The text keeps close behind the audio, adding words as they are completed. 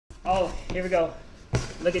Oh, here we go.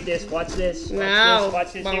 Look at this. Watch this. No.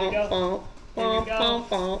 Watch this. Here we go. Here we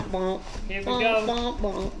go. Here we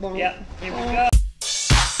go. Yep. Here we go.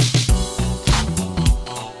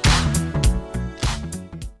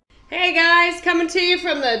 Hey guys, coming to you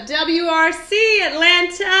from the WRC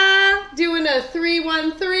Atlanta, doing a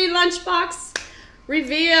 313 lunchbox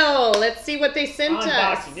reveal. Let's see what they sent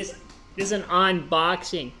us. This is an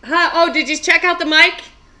unboxing. Huh? Oh, did you check out the mic?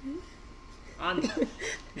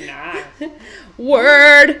 Nah.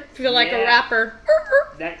 Word. Feel like a rapper.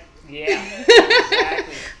 Yeah.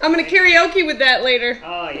 Exactly. I'm gonna karaoke with that later.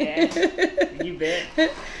 Oh yeah. You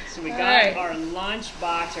bet. So we got our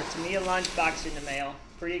lunchbox, our Tamiya lunchbox in the mail.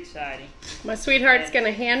 Pretty exciting. My sweetheart's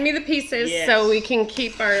gonna hand me the pieces so we can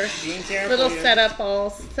keep our little setup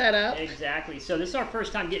all set up. Exactly. So this is our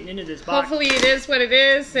first time getting into this box. Hopefully it is what it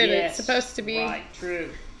is, and it's supposed to be. Right.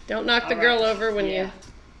 True. Don't knock the girl over when you.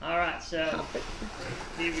 All right. So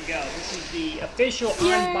here we go. This is the official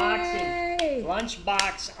unboxing.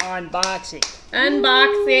 Lunchbox unboxing.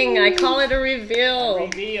 Unboxing. I call it a reveal. A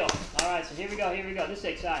reveal. All right. So here we go. Here we go. This is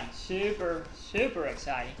exciting. Super, super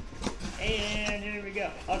exciting. And here we go.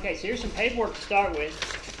 Okay, so here's some paperwork to start with.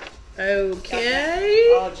 Okay.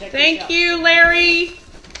 Oh, Thank you, Larry.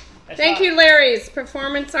 Thank you, Larry's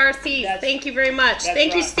Performance RC. Thank you very much.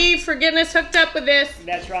 Thank you, Steve, for getting us hooked up with this.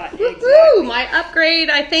 That's right. Woohoo! My upgrade.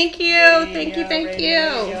 I thank you. Thank you.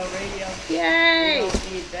 Radio. Yay! We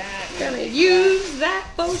don't need that. Gonna use that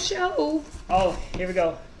for show. Oh, here we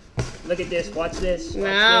go. Look at this. Watch this.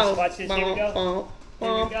 Wow. Watch this. Here we go.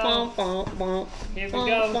 Here we go. Here we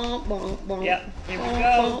go. Yep. Here we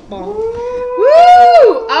go. Woo!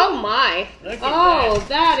 Oh my. Look at that.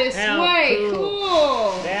 That is way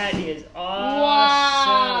cool. That is awesome.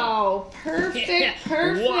 Wow. Perfect.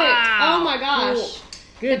 Wow. Oh my gosh. Cool.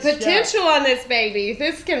 Good the potential on this baby.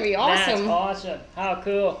 This is going to be awesome. That's awesome. How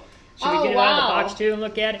cool. Should we get it out of the box too and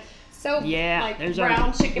look at it? So, like there's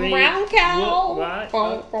brown chicken, brown cow. Right.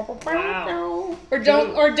 Wow. Or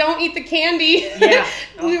don't eat the candy. Yeah.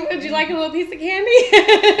 Would you like a little piece of candy?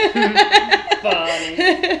 Funny.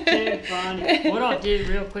 Too funny. What I'll do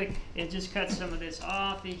real quick is just cut some of this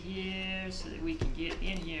off of here so that we can get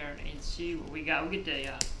in here and see what we got. We'll get the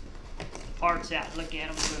parts out and look at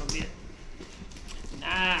them a little bit.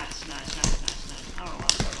 Nice. I don't know why I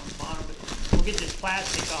put it on the bottom, but we'll get this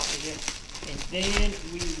plastic off of here. And then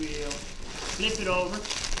we will flip it over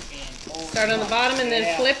and start on the bottom and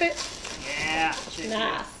then flip it? Yeah.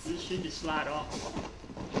 Nice. This should just slide off.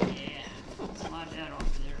 Yeah. Slide that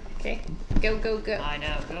off there. Okay. Go. I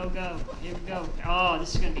know. Go. Here we go. Oh,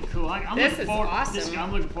 this is going to be cool. This is awesome.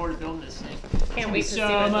 I'm looking forward to building this thing. Can't wait to see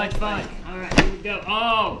so much fun. All right, here we go.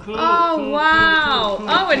 Oh, cool. Oh, wow. Cool.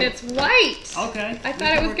 And it's white. Okay. I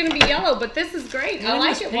thought it was going to be yellow, but this is great. I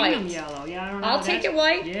like it white. Yellow. Yeah, I don't know. I'll take it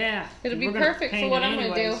white. Yeah. It'll be perfect for what I'm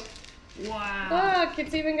going to do. Wow. Look,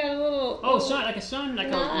 it's even got a little... Oh, like a sunroof,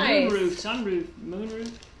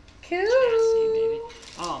 moonroof. Cool. Chassis, baby.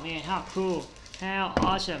 Oh, man, how cool. How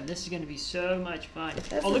awesome. This is going to be so much fun.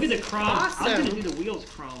 Look at the chrome. Awesome. I was going to do the wheels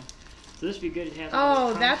chrome. So this would be good to have.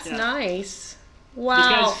 Oh, that's nice.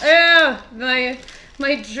 Wow. Ugh,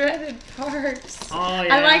 my dreaded parts. Oh,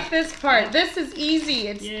 yeah. I like this part. This is easy.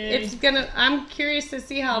 It's gonna. I'm curious to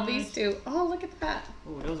see how these do. Oh, look at that.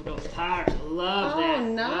 Oh, those tires. I love that. Oh,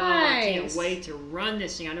 nice. I can't wait to run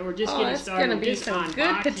this thing. I know we're just getting started. It's gonna be some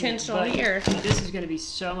good potential here. This is gonna be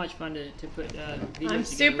so much fun to put videos together. I'm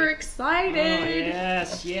super excited. Oh,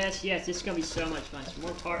 yes. This is gonna be so much fun. Some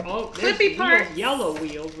more parts. Oh, flippy parts. Yellow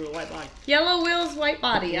wheels with a white body. Yellow wheels, white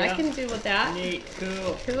body. Yeah. I can do with that. Neat.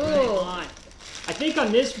 Cool. Cool. I think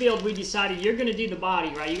on this build we decided you're going to do the body,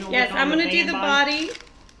 right? You're gonna work on I'm going to do the body.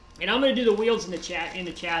 And I'm going to do the wheels in the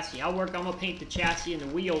chassis. I'm going to paint the chassis and the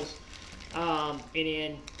wheels. And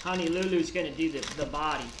then Honey Lulu's going to do the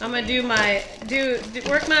body. I'm going to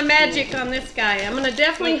work my magic on this guy. I'm going to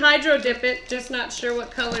definitely hydro dip it, just not sure what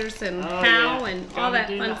colors and how and all that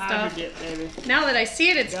fun stuff. Dip, baby. Now that I see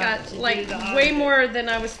it, it's got like way more than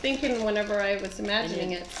I was thinking whenever I was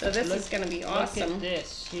imagining it. So this is going to be awesome. Look at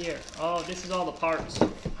this here. Oh, this is all the parts.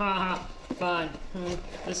 Haha, fun.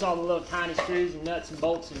 This is all the little tiny screws and nuts and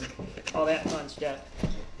bolts and all that fun stuff.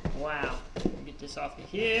 Wow. Get this off of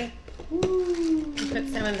here. Woo. Put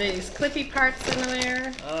some of these clippy parts in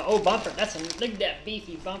there. Bumper. Look at that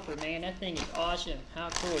beefy bumper, man. That thing is awesome. How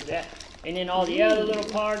cool is that? And then all the other little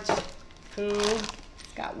parts. Cool.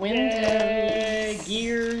 It's got windows.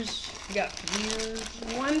 Gears. You got gears.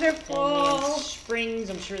 Wonderful. And then springs.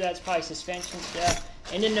 I'm sure that's probably suspension stuff.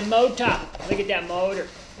 And then the motor. Look at that motor.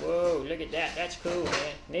 Whoa, look at that. That's cool,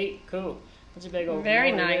 man. Neat. Cool. That's a big old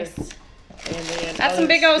Very motor nice. there. And then That's some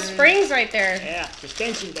big old springs right there. Yeah,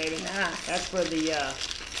 suspension, baby. Nice. That's for the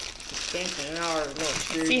suspension in our little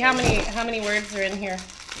screw. See how many words are in here.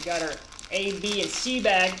 We got our A, B, and C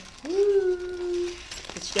bag. Woo!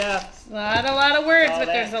 Good stuff. A lot of words, All but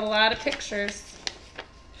that. there's a lot of pictures.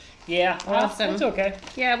 Yeah, well, Awesome. that's okay.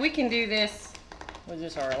 Yeah, we can do this. What is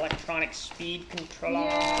this? Our electronic speed controller.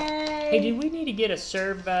 Yay. Hey, did we need to get a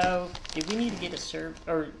servo? Did we need to get a servo?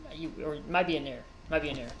 Or it might be in there. Might be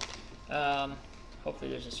in there.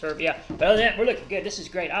 Hopefully there's a servo. Yeah. But other than that, we're looking good. This is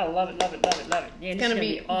great. I love it, love it, love it, love it. Yeah, It's this gonna is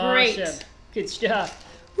be awesome. great. Good stuff.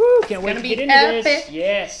 Woo! Can't wait to get into epic. this.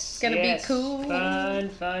 Yes. It's gonna be cool. Fun,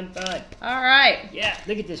 fun, fun. All right. Yeah.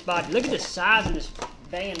 Look at this body. Look at the size of this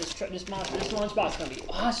van. This lunchbox is gonna be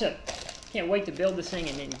awesome. Can't wait to build this thing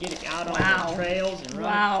and then get it out on the trails and run.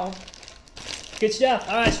 Wow. Good stuff.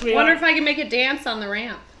 All right, sweetheart. Wonder if I can make it dance on the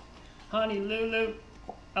ramp. Honey Lulu.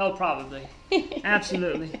 Oh, probably.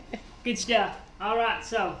 Absolutely. Good stuff. All right,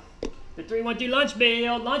 so the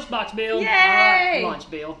 312 lunchbox build. Yay! All right, lunch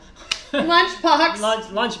build.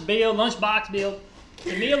 Lunchbox. lunch build, lunchbox build.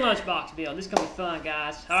 The meal lunchbox build. This is gonna be fun,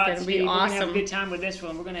 guys. All right, gonna be Steve, we're gonna have awesome. a good time with this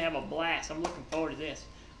one. We're gonna have a blast. I'm looking forward to this.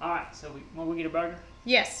 All right, so want we get a burger?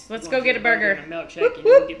 Yes, let's go get a burger. And a milkshake, and then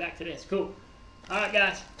we'll get back to this. Cool. All right,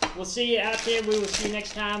 guys. We'll see you out there. We will see you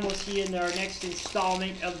next time. We'll see you in our next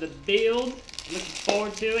installment of the build. Looking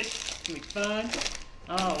forward to it. It's gonna be fun.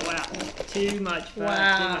 Oh wow, too much fun.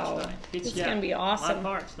 Wow. Too much fun. Good This stuff. is gonna be A lot awesome. of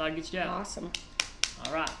parts. A lot of good stuff. Awesome.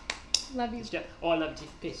 All right. Love you. Good stuff. Oh, I love you too.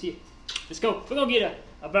 Okay, see you. Let's go. We're gonna get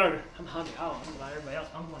a burger. I'm hungry. Oh, I'm like everybody else.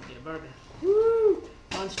 I'm gonna get a burger. Woo!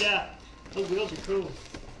 Fun stuff. Those wheels are cool.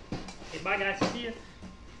 Okay, bye guys. See you.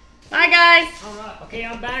 Bye, guys. All right. Okay,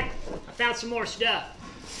 I'm back. I found some more stuff.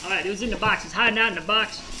 All right, it was in the box. It's hiding out in the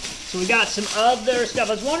box. So we got some other stuff.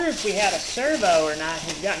 I was wondering if we had a servo or not.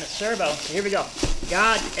 Have gotten a servo? So here we go.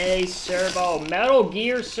 Got a servo. Metal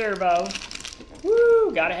Gear servo.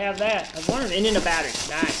 Woo! Gotta have that. I was wondering. And then a battery.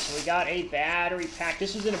 Nice. So we got a battery pack.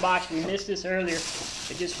 This was in the box. We missed this earlier.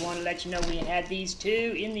 I just want to let you know we had these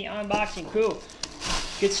two in the unboxing. Cool.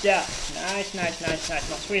 Good stuff. Nice, nice, nice, nice.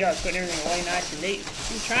 My sweetheart's putting everything away nice and neat.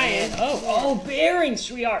 I'm trying. And, oh, bearings,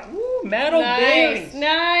 sweetheart. Woo, metal Nice. bearings.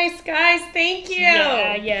 Nice, guys. Thank you.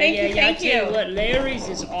 Yeah. Thank I tell you what, Larry's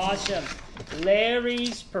is awesome.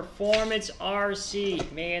 Larry's Performance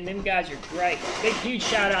RC. Man, them guys are great. Big, huge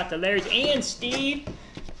shout out to Larry's and Steve.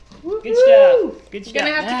 Good stuff. Good stuff. You're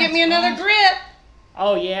gonna have to get me another grip.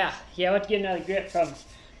 Oh, yeah. Yeah, I'll have to get another grip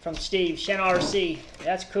from Steve. Shen RC.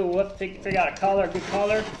 That's cool. We'll have to figure out a good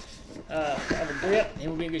color of a grip, and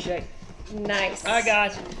we'll be in good shape. Nice. All right,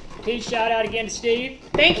 guys. Huge shout out again to Steve.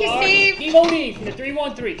 Thank you, Steve. Steve O.D. from the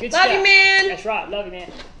 313. Good Love stuff. you, man. That's right. Love you,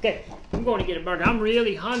 man. Okay, I'm going to get a burger. I'm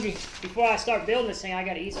really hungry. Before I start building this thing, I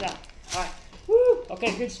got to eat something. All right. Woo.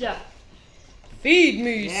 Okay, good stuff. Feed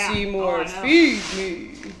me, Yeah. Seymour. Oh, I know. Feed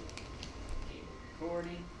me.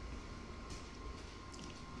 Recording.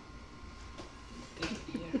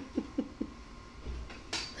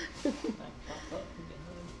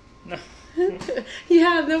 No.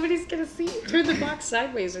 Yeah, nobody's gonna see. Turn the box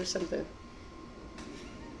sideways or something.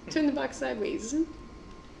 Turn the box sideways.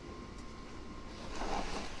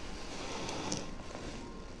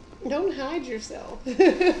 Don't hide yourself.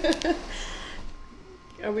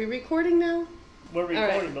 Are we recording now? We're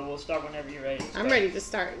recording, right. but we'll start whenever you're ready. I'm ready to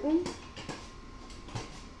start. We'll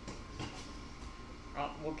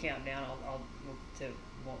count down. I'll to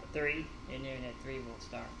 3, and then at 3 we'll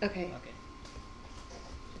start. Okay. Okay.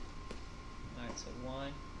 All right. So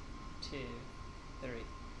 1, 2,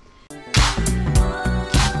 3.